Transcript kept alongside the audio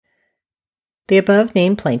The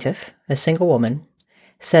above-named plaintiff, a single woman,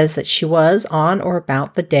 says that she was on or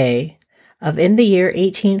about the day of in the year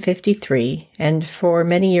 1853, and for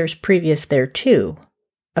many years previous thereto,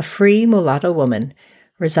 a free mulatto woman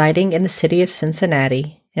residing in the city of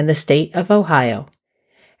Cincinnati in the state of Ohio,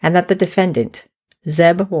 and that the defendant,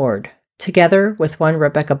 Zeb Ward, together with one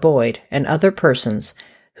Rebecca Boyd and other persons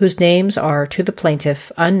whose names are to the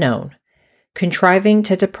plaintiff unknown, contriving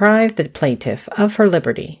to deprive the plaintiff of her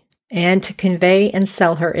liberty and to convey and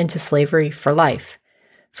sell her into slavery for life,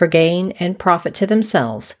 for gain and profit to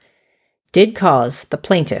themselves, did cause the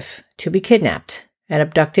plaintiff to be kidnapped and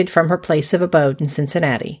abducted from her place of abode in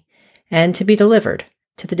Cincinnati, and to be delivered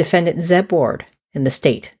to the defendant Zeb Ward in the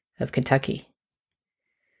state of Kentucky.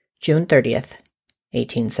 June 30th,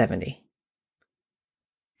 1870.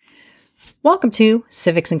 Welcome to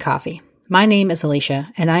Civics and Coffee. My name is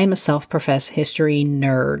Alicia, and I am a self-professed history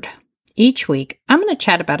nerd. Each week, I'm going to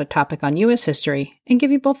chat about a topic on U.S. history and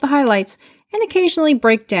give you both the highlights and occasionally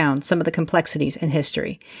break down some of the complexities in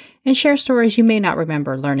history and share stories you may not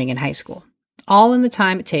remember learning in high school, all in the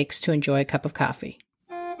time it takes to enjoy a cup of coffee.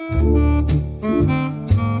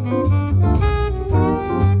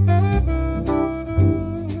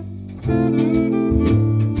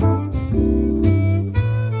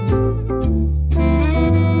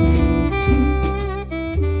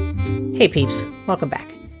 Hey peeps, welcome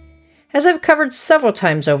back. As I've covered several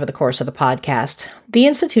times over the course of the podcast, the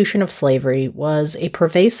institution of slavery was a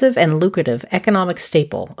pervasive and lucrative economic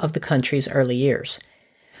staple of the country's early years.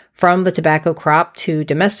 From the tobacco crop to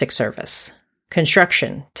domestic service,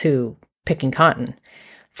 construction to picking cotton,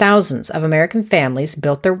 thousands of American families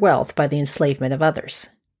built their wealth by the enslavement of others.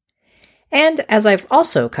 And as I've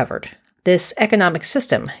also covered, this economic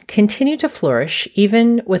system continued to flourish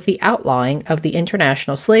even with the outlawing of the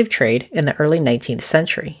international slave trade in the early 19th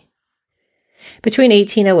century. Between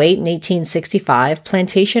 1808 and 1865,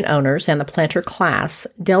 plantation owners and the planter class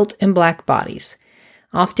dealt in black bodies,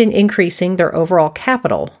 often increasing their overall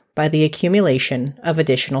capital by the accumulation of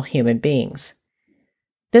additional human beings.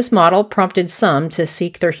 This model prompted some to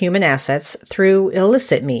seek their human assets through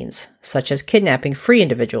illicit means, such as kidnapping free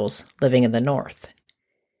individuals living in the North.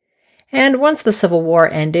 And once the Civil War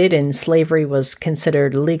ended and slavery was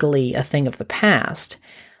considered legally a thing of the past,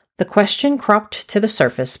 the question cropped to the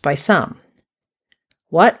surface by some.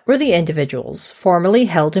 What were the individuals formerly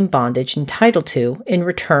held in bondage entitled to in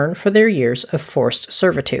return for their years of forced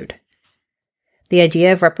servitude? The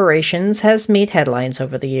idea of reparations has made headlines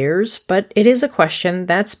over the years, but it is a question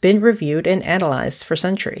that's been reviewed and analyzed for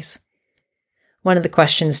centuries. One of the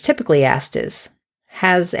questions typically asked is,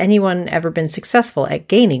 has anyone ever been successful at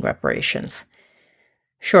gaining reparations?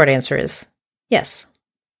 Short answer is yes.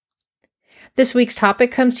 This week's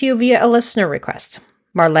topic comes to you via a listener request.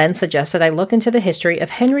 Marlene suggested I look into the history of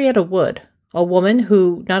Henrietta Wood, a woman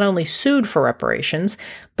who not only sued for reparations,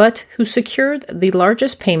 but who secured the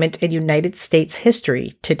largest payment in United States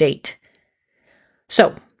history to date.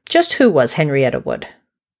 So, just who was Henrietta Wood?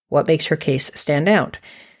 What makes her case stand out?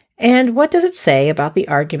 And what does it say about the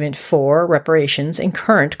argument for reparations in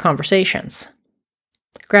current conversations?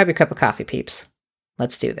 Grab your cup of coffee, peeps.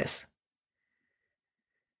 Let's do this.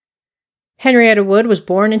 Henrietta Wood was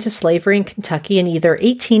born into slavery in Kentucky in either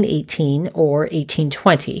 1818 or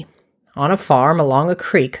 1820, on a farm along a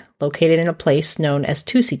creek located in a place known as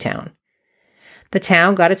Tusietown. The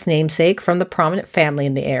town got its namesake from the prominent family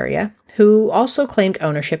in the area, who also claimed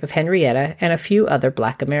ownership of Henrietta and a few other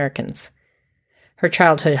Black Americans. Her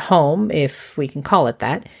childhood home, if we can call it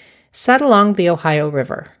that, sat along the Ohio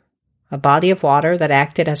River, a body of water that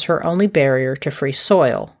acted as her only barrier to free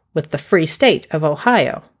soil, with the free state of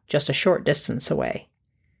Ohio just a short distance away.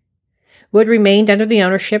 Wood remained under the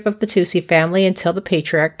ownership of the Tusi family until the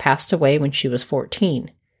patriarch passed away when she was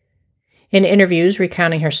 14. In interviews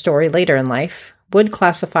recounting her story later in life, Wood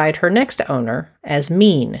classified her next owner as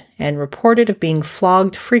mean and reported of being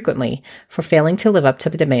flogged frequently for failing to live up to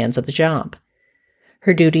the demands of the job.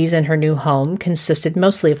 Her duties in her new home consisted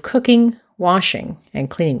mostly of cooking, washing, and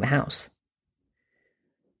cleaning the house.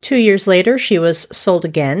 2 years later, she was sold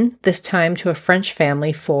again, this time to a French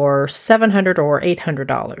family for $700 or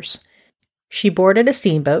 $800. She boarded a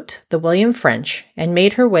steamboat, the William French, and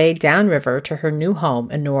made her way downriver to her new home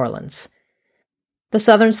in New Orleans. The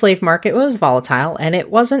Southern slave market was volatile, and it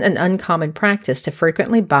wasn't an uncommon practice to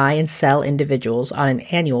frequently buy and sell individuals on an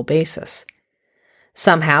annual basis.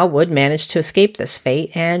 Somehow, Wood managed to escape this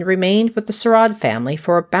fate and remained with the Surratt family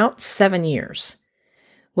for about 7 years.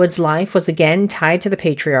 Wood's life was again tied to the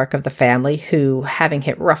patriarch of the family who, having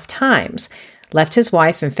hit rough times, left his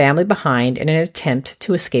wife and family behind in an attempt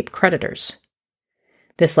to escape creditors.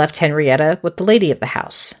 This left Henrietta with the lady of the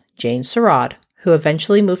house, Jane Surratt, who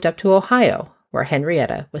eventually moved up to Ohio, where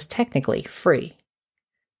Henrietta was technically free.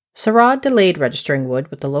 Surratt delayed registering Wood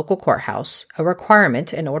with the local courthouse, a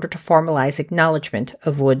requirement in order to formalize acknowledgement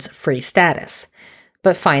of Wood's free status.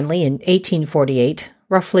 But finally, in 1848,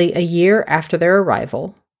 roughly a year after their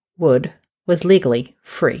arrival, Wood was legally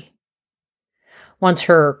free. Once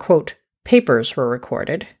her, quote, papers were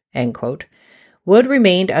recorded, end quote, Wood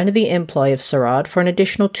remained under the employ of Surratt for an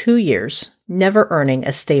additional 2 years, never earning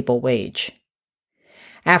a stable wage.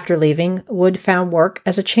 After leaving, Wood found work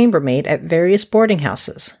as a chambermaid at various boarding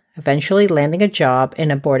houses, eventually landing a job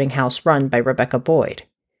in a boarding house run by Rebecca Boyd.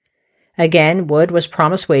 Again, Wood was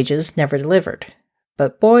promised wages never delivered,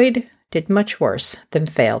 but Boyd did much worse than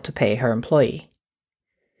fail to pay her employee.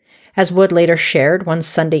 As Wood later shared one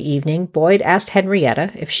Sunday evening, Boyd asked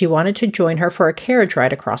Henrietta if she wanted to join her for a carriage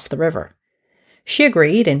ride across the river. She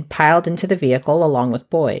agreed and piled into the vehicle along with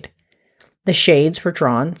Boyd. The shades were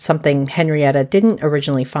drawn, something Henrietta didn't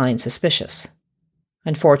originally find suspicious.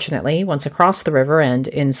 Unfortunately, once across the river and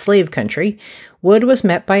in slave country, Wood was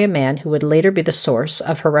met by a man who would later be the source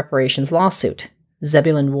of her reparations lawsuit,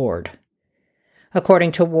 Zebulon Ward.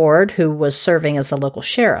 According to Ward, who was serving as the local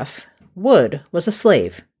sheriff, Wood was a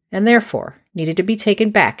slave and therefore needed to be taken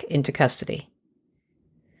back into custody.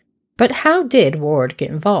 But how did Ward get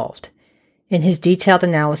involved? In his detailed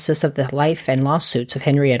analysis of the life and lawsuits of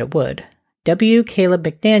Henrietta Wood, W. Caleb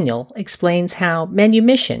McDaniel explains how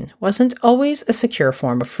manumission wasn't always a secure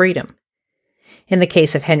form of freedom. In the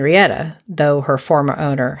case of Henrietta, though her former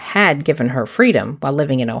owner had given her freedom while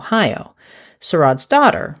living in Ohio, Surratt's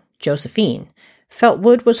daughter, Josephine, felt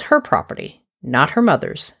Wood was her property, not her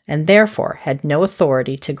mother's, and therefore had no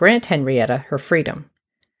authority to grant Henrietta her freedom.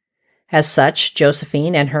 As such,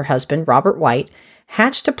 Josephine and her husband, Robert White,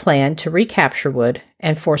 hatched a plan to recapture Wood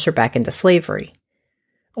and force her back into slavery,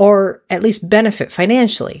 or at least benefit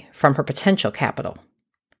financially from her potential capital.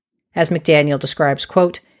 As McDaniel describes,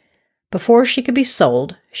 quote, before she could be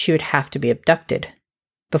sold, she would have to be abducted.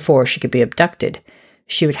 Before she could be abducted,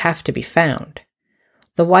 she would have to be found.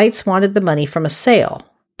 The Whites wanted the money from a sale,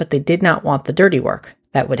 but they did not want the dirty work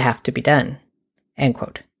that would have to be done. End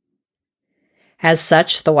quote. As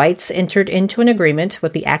such, the Whites entered into an agreement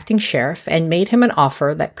with the acting sheriff and made him an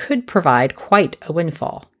offer that could provide quite a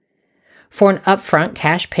windfall. For an upfront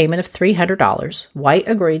cash payment of $300, White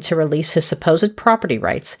agreed to release his supposed property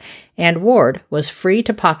rights, and Ward was free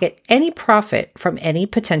to pocket any profit from any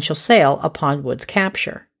potential sale upon Wood's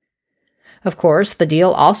capture. Of course, the deal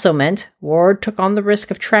also meant Ward took on the risk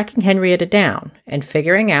of tracking Henrietta down and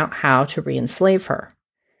figuring out how to re-enslave her.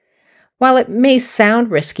 While it may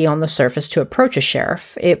sound risky on the surface to approach a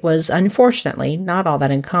sheriff, it was unfortunately not all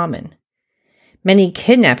that uncommon. Many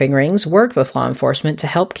kidnapping rings worked with law enforcement to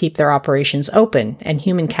help keep their operations open and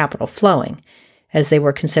human capital flowing, as they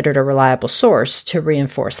were considered a reliable source to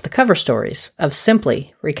reinforce the cover stories of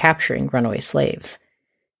simply recapturing runaway slaves.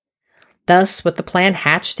 Thus, with the plan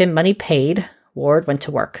hatched and money paid, Ward went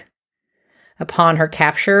to work. Upon her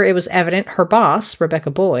capture, it was evident her boss,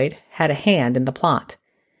 Rebecca Boyd, had a hand in the plot.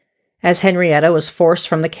 As Henrietta was forced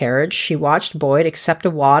from the carriage, she watched Boyd accept a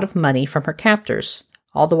wad of money from her captors,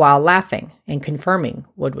 all the while laughing and confirming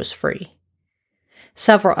Wood was free.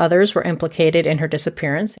 Several others were implicated in her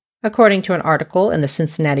disappearance, according to an article in the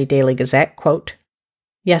Cincinnati Daily Gazette, quote,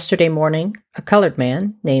 yesterday morning, a colored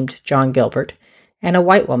man named John Gilbert and a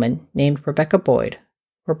white woman named Rebecca Boyd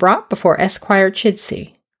were brought before Esquire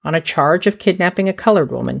Chidsey on a charge of kidnapping a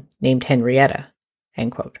colored woman named Henrietta,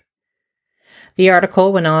 end quote. The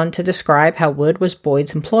article went on to describe how Wood was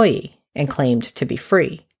Boyd's employee and claimed to be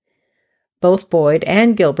free. Both Boyd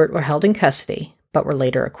and Gilbert were held in custody, but were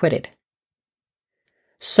later acquitted.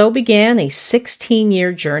 So began a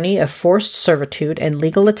 16-year journey of forced servitude and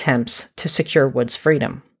legal attempts to secure Wood's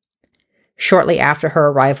freedom. Shortly after her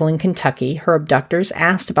arrival in Kentucky, her abductors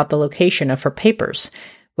asked about the location of her papers,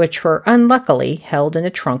 which were unluckily held in a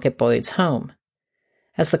trunk at Boyd's home.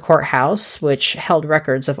 As the courthouse, which held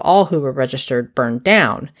records of all who were registered, burned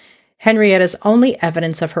down, Henrietta's only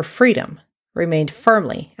evidence of her freedom remained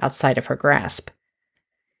firmly outside of her grasp.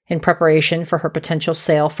 In preparation for her potential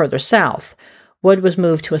sale further south, Wood was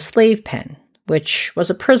moved to a slave pen, which was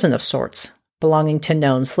a prison of sorts, belonging to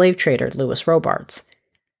known slave trader Lewis Robards.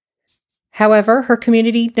 However, her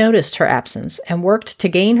community noticed her absence and worked to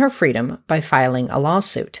gain her freedom by filing a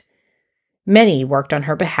lawsuit. Many worked on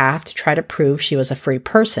her behalf to try to prove she was a free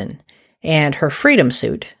person, and her freedom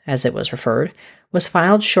suit, as it was referred, was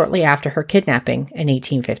filed shortly after her kidnapping in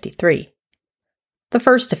 1853. The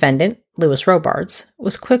first defendant, Lewis Robards,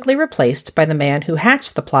 was quickly replaced by the man who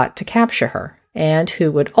hatched the plot to capture her, and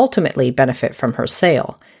who would ultimately benefit from her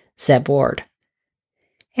sale, Zeb Ward.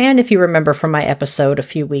 And if you remember from my episode a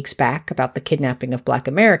few weeks back about the kidnapping of Black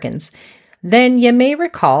Americans, then you may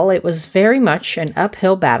recall it was very much an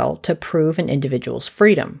uphill battle to prove an individual's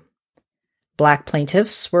freedom. Black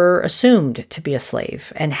plaintiffs were assumed to be a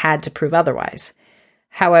slave and had to prove otherwise,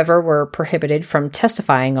 however, were prohibited from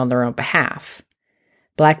testifying on their own behalf.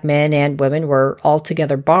 Black men and women were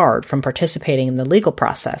altogether barred from participating in the legal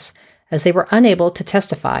process, as they were unable to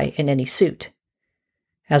testify in any suit.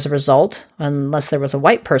 As a result, unless there was a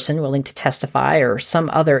white person willing to testify or some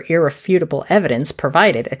other irrefutable evidence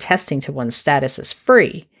provided attesting to one's status as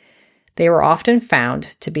free, they were often found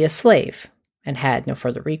to be a slave and had no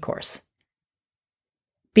further recourse.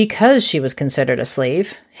 Because she was considered a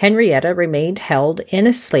slave, Henrietta remained held in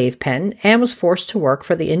a slave pen and was forced to work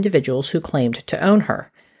for the individuals who claimed to own her,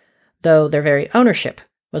 though their very ownership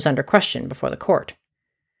was under question before the court.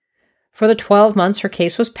 For the 12 months her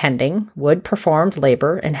case was pending, Wood performed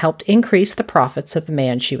labor and helped increase the profits of the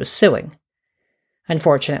man she was suing.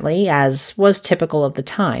 Unfortunately, as was typical of the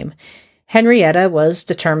time, Henrietta was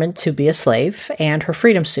determined to be a slave, and her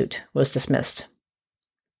freedom suit was dismissed.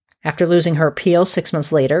 After losing her appeal 6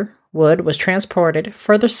 months later, Wood was transported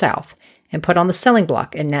further south and put on the selling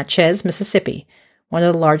block in Natchez, Mississippi, one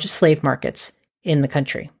of the largest slave markets in the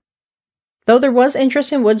country. Though there was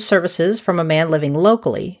interest in Wood's services from a man living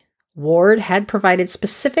locally, Ward had provided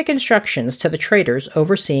specific instructions to the traders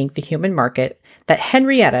overseeing the human market that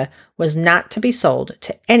Henrietta was not to be sold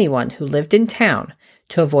to anyone who lived in town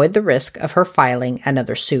to avoid the risk of her filing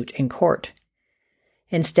another suit in court.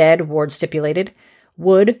 Instead, Ward stipulated,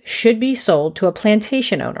 Wood should be sold to a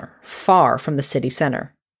plantation owner far from the city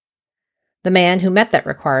center. The man who met that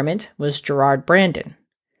requirement was Gerard Brandon,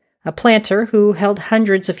 a planter who held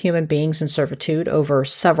hundreds of human beings in servitude over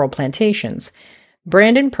several plantations.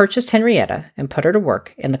 Brandon purchased Henrietta and put her to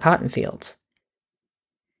work in the cotton fields.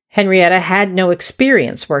 Henrietta had no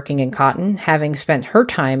experience working in cotton, having spent her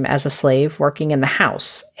time as a slave working in the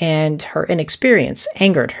house, and her inexperience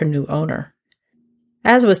angered her new owner.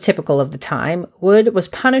 As was typical of the time, Wood was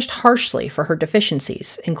punished harshly for her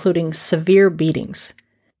deficiencies, including severe beatings.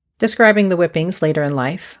 Describing the whippings later in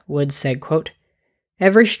life, Wood said, quote,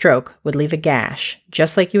 "Every stroke would leave a gash,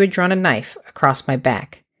 just like you had drawn a knife across my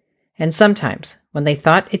back. And sometimes, when they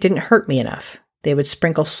thought it didn't hurt me enough, they would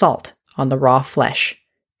sprinkle salt on the raw flesh."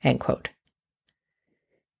 End quote.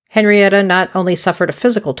 Henrietta not only suffered a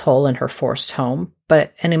physical toll in her forced home,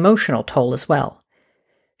 but an emotional toll as well.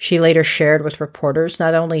 She later shared with reporters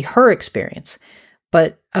not only her experience,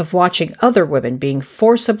 but of watching other women being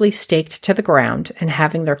forcibly staked to the ground and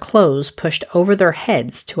having their clothes pushed over their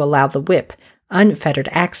heads to allow the whip unfettered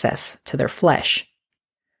access to their flesh.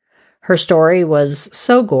 Her story was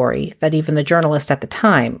so gory that even the journalist at the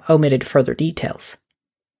time omitted further details.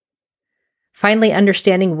 Finally,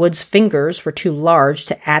 understanding Wood's fingers were too large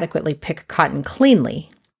to adequately pick cotton cleanly,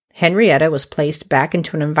 Henrietta was placed back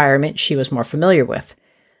into an environment she was more familiar with,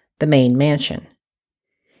 the main mansion.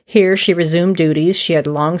 Here she resumed duties she had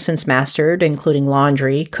long since mastered, including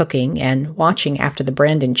laundry, cooking, and watching after the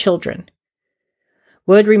Brandon children.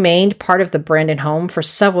 Wood remained part of the Brandon home for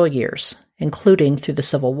several years, including through the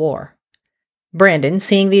Civil War. Brandon,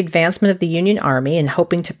 seeing the advancement of the Union Army and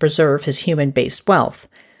hoping to preserve his human-based wealth,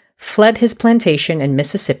 fled his plantation in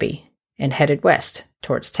Mississippi and headed west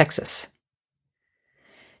towards Texas.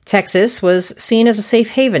 Texas was seen as a safe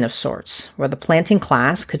haven of sorts, where the planting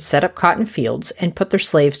class could set up cotton fields and put their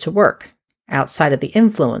slaves to work, outside of the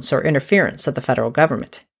influence or interference of the federal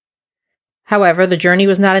government. However, the journey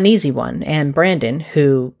was not an easy one, and Brandon,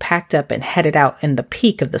 who packed up and headed out in the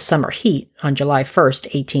peak of the summer heat on July 1st,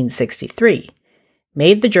 1863,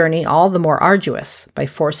 made the journey all the more arduous by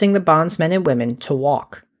forcing the bondsmen and women to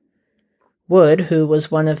walk. Wood, who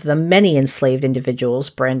was one of the many enslaved individuals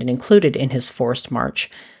Brandon included in his forced march,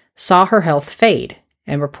 saw her health fade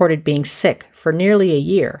and reported being sick for nearly a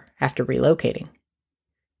year after relocating.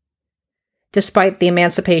 Despite the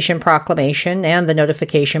Emancipation Proclamation and the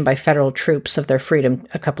notification by federal troops of their freedom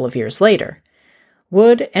a couple of years later,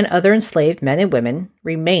 Wood and other enslaved men and women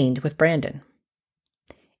remained with Brandon.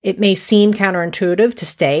 It may seem counterintuitive to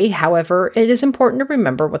stay, however, it is important to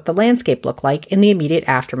remember what the landscape looked like in the immediate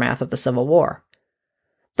aftermath of the Civil War.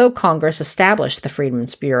 Though Congress established the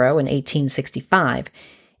Freedmen's Bureau in 1865,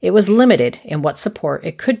 it was limited in what support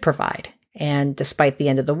it could provide, and despite the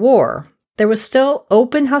end of the war, there was still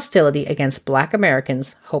open hostility against Black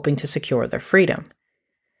Americans hoping to secure their freedom.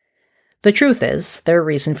 The truth is, their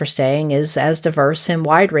reason for staying is as diverse and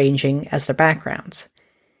wide-ranging as their backgrounds.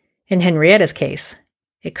 In Henrietta's case,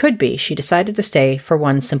 it could be she decided to stay for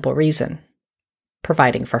one simple reason: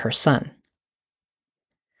 providing for her son.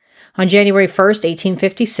 On January 1st,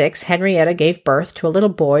 1856, Henrietta gave birth to a little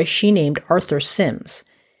boy she named Arthur Sims.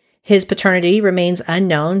 His paternity remains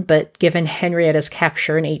unknown, but given Henrietta's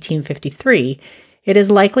capture in 1853, it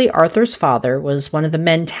is likely Arthur's father was one of the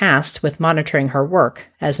men tasked with monitoring her work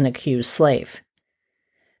as an accused slave.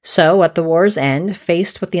 So, at the war's end,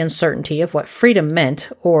 faced with the uncertainty of what freedom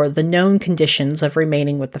meant or the known conditions of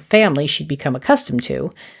remaining with the family she'd become accustomed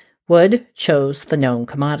to, Wood chose the known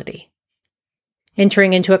commodity.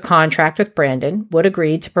 Entering into a contract with Brandon, Wood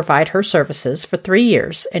agreed to provide her services for 3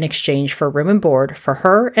 years in exchange for room and board for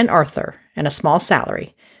her and Arthur and a small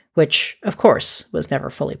salary, which, of course, was never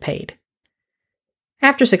fully paid.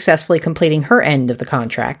 After successfully completing her end of the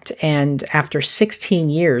contract, and after 16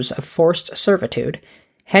 years of forced servitude,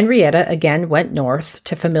 Henrietta again went north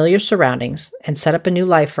to familiar surroundings and set up a new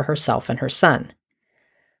life for herself and her son.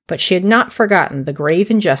 But she had not forgotten the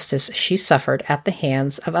grave injustice she suffered at the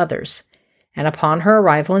hands of others, and upon her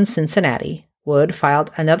arrival in Cincinnati, Wood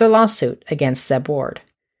filed another lawsuit against Zeb Ward.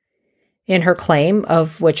 In her claim,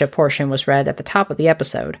 of which a portion was read at the top of the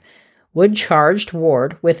episode, Wood charged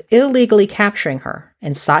Ward with illegally capturing her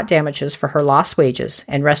and sought damages for her lost wages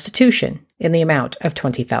and restitution in the amount of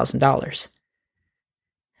 $20,000.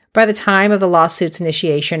 By the time of the lawsuit's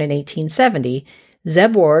initiation in 1870,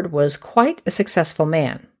 Zeb Ward was quite a successful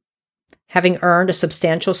man. Having earned a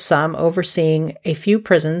substantial sum overseeing a few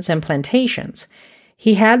prisons and plantations,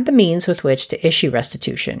 he had the means with which to issue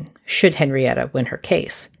restitution, should Henrietta win her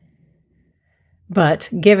case. But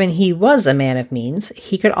given he was a man of means,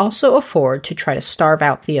 he could also afford to try to starve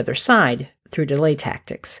out the other side through delay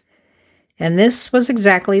tactics. And this was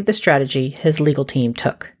exactly the strategy his legal team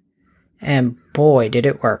took. And boy, did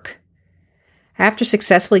it work. After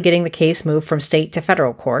successfully getting the case moved from state to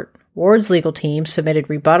federal court, Ward's legal team submitted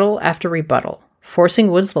rebuttal after rebuttal, forcing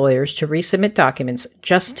Wood's lawyers to resubmit documents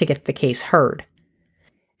just to get the case heard.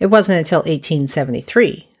 It wasn't until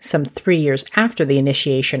 1873, some 3 years after the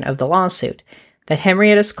initiation of the lawsuit, that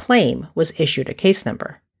Henrietta's claim was issued a case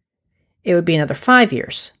number. It would be another 5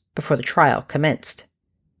 years before the trial commenced.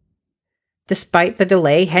 Despite the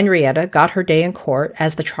delay, Henrietta got her day in court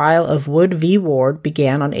as the trial of Wood v. Ward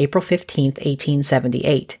began on April 15,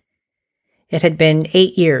 1878. It had been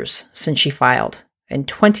 8 years since she filed, and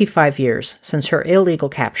 25 years since her illegal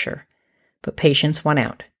capture, but patience won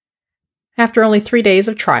out. After only 3 days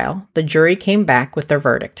of trial, the jury came back with their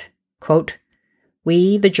verdict. Quote,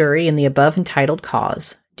 "We, the jury in the above entitled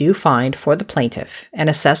cause, do find for the plaintiff and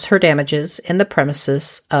assess her damages in the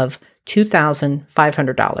premises of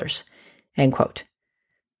 $2,500. End quote.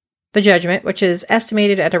 The judgment, which is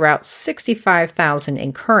estimated at around $65,000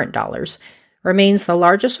 in current dollars, remains the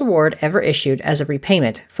largest award ever issued as a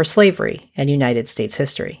repayment for slavery in United States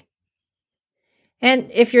history. And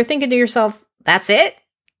if you're thinking to yourself, that's it?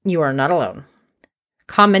 You are not alone.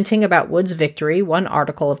 Commenting about Wood's victory, one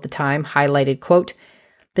article of the time highlighted, quote,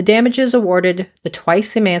 "The damages awarded the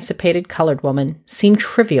twice emancipated colored woman seem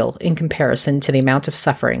trivial in comparison to the amount of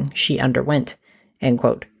suffering she underwent." End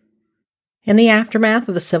quote. In the aftermath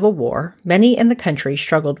of the Civil War, many in the country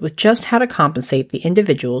struggled with just how to compensate the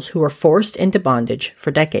individuals who were forced into bondage for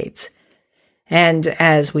decades. And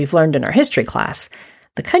as we've learned in our history class,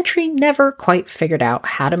 the country never quite figured out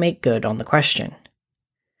how to make good on the question.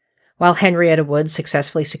 While Henrietta Wood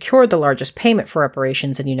successfully secured the largest payment for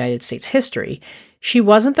reparations in United States history, she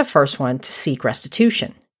wasn't the first one to seek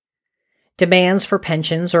restitution. Demands for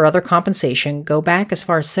pensions or other compensation go back as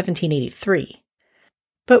far as 1783.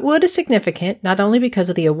 But Wood is significant not only because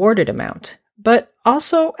of the awarded amount, but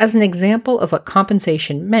also as an example of what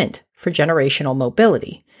compensation meant for generational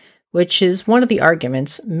mobility, which is one of the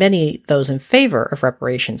arguments many those in favor of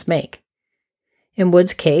reparations make. In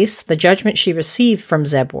Wood's case, the judgment she received from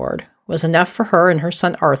Zeb Ward was enough for her and her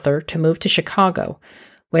son Arthur to move to Chicago,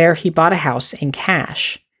 where he bought a house in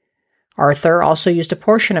cash. Arthur also used a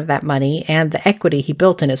portion of that money and the equity he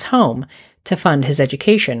built in his home to fund his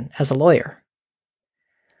education as a lawyer.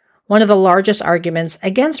 One of the largest arguments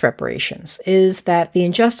against reparations is that the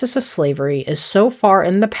injustice of slavery is so far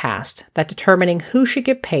in the past that determining who should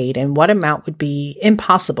get paid and what amount would be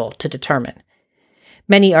impossible to determine.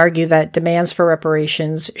 Many argue that demands for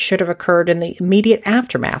reparations should have occurred in the immediate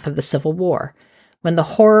aftermath of the Civil War, when the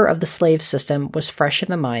horror of the slave system was fresh in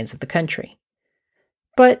the minds of the country.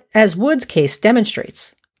 But as Wood's case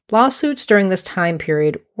demonstrates, lawsuits during this time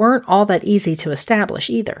period weren't all that easy to establish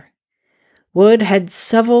either. Wood had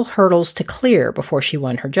several hurdles to clear before she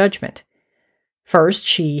won her judgment. First,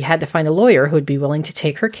 she had to find a lawyer who would be willing to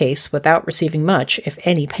take her case without receiving much, if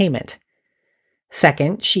any, payment.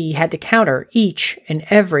 Second, she had to counter each and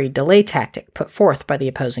every delay tactic put forth by the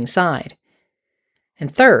opposing side.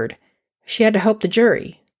 And third, she had to hope the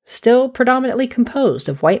jury, still predominantly composed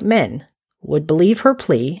of white men, would believe her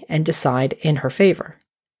plea and decide in her favor.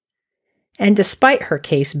 And despite her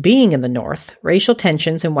case being in the North, racial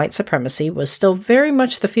tensions and white supremacy was still very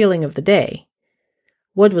much the feeling of the day.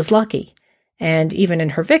 Wood was lucky, and even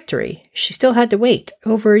in her victory, she still had to wait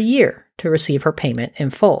over a year to receive her payment in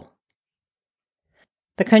full.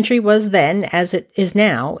 The country was then, as it is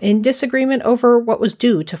now, in disagreement over what was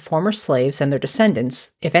due to former slaves and their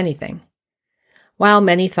descendants, if anything. While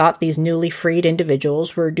many thought these newly freed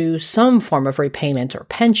individuals were due some form of repayment or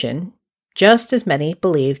pension, just as many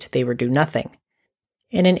believed they were due nothing.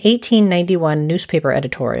 In an 1891 newspaper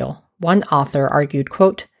editorial, one author argued,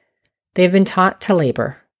 quote, "They have been taught to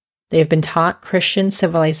labor. They have been taught Christian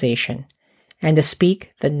civilization, and to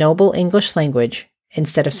speak the noble English language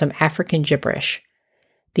instead of some African gibberish.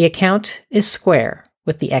 The account is square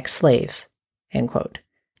with the ex-slaves." End quote.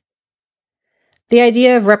 The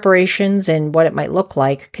idea of reparations and what it might look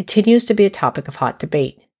like continues to be a topic of hot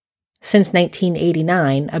debate. Since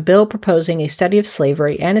 1989, a bill proposing a study of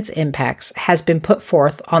slavery and its impacts has been put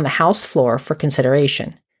forth on the House floor for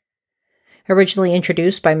consideration. Originally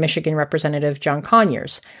introduced by Michigan Representative John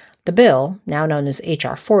Conyers, the bill, now known as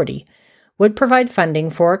H.R. 40, would provide funding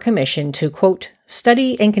for a commission to, quote,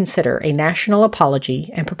 "study and consider a national apology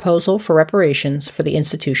and proposal for reparations for the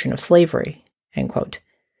institution of slavery," end quote.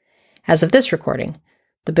 As of this recording,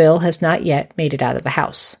 the bill has not yet made it out of the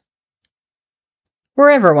House.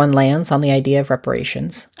 Wherever one lands on the idea of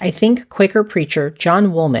reparations, I think Quaker preacher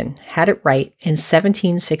John Woolman had it right in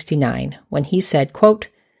 1769 when he said, quote,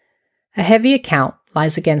 "A heavy account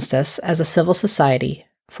lies against us as a civil society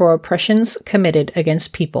for oppressions committed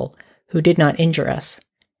against people who did not injure us,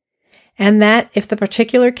 and that if the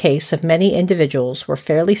particular case of many individuals were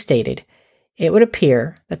fairly stated, it would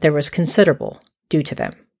appear that there was considerable due to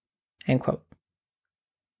them." End quote.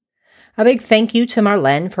 A big thank you to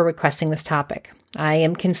Marlene for requesting this topic. I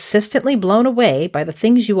am consistently blown away by the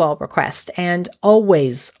things you all request and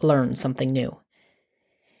always learn something new.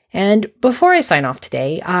 And before I sign off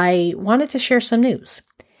today, I wanted to share some news.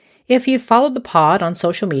 If you've followed the pod on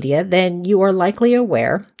social media, then you are likely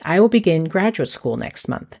aware I will begin graduate school next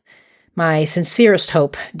month. My sincerest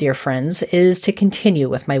hope, dear friends, is to continue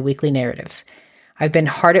with my weekly narratives. I've been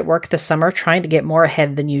hard at work this summer trying to get more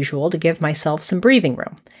ahead than usual to give myself some breathing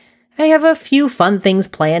room. I have a few fun things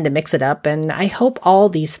planned to mix it up, and I hope all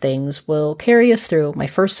these things will carry us through my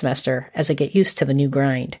first semester as I get used to the new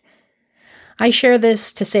grind. I share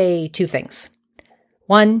this to say two things.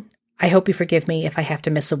 One, I hope you forgive me if I have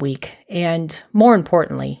to miss a week, and more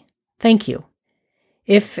importantly, thank you.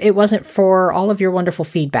 If it wasn't for all of your wonderful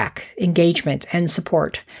feedback, engagement, and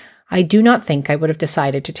support, I do not think I would have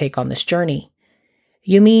decided to take on this journey.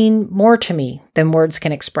 You mean more to me than words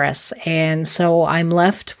can express, and so I'm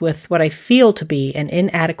left with what I feel to be an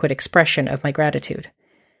inadequate expression of my gratitude.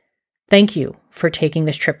 Thank you for taking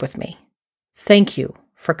this trip with me. Thank you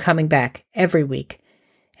for coming back every week,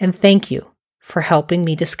 and thank you for helping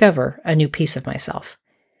me discover a new piece of myself.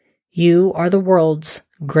 You are the world's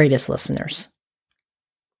greatest listeners.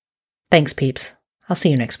 Thanks, peeps. I'll see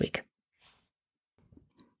you next week.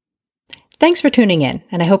 Thanks for tuning in,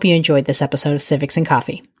 and I hope you enjoyed this episode of Civics and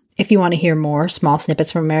Coffee. If you want to hear more small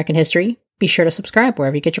snippets from American history, be sure to subscribe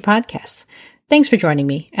wherever you get your podcasts. Thanks for joining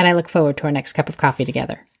me, and I look forward to our next cup of coffee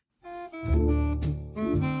together.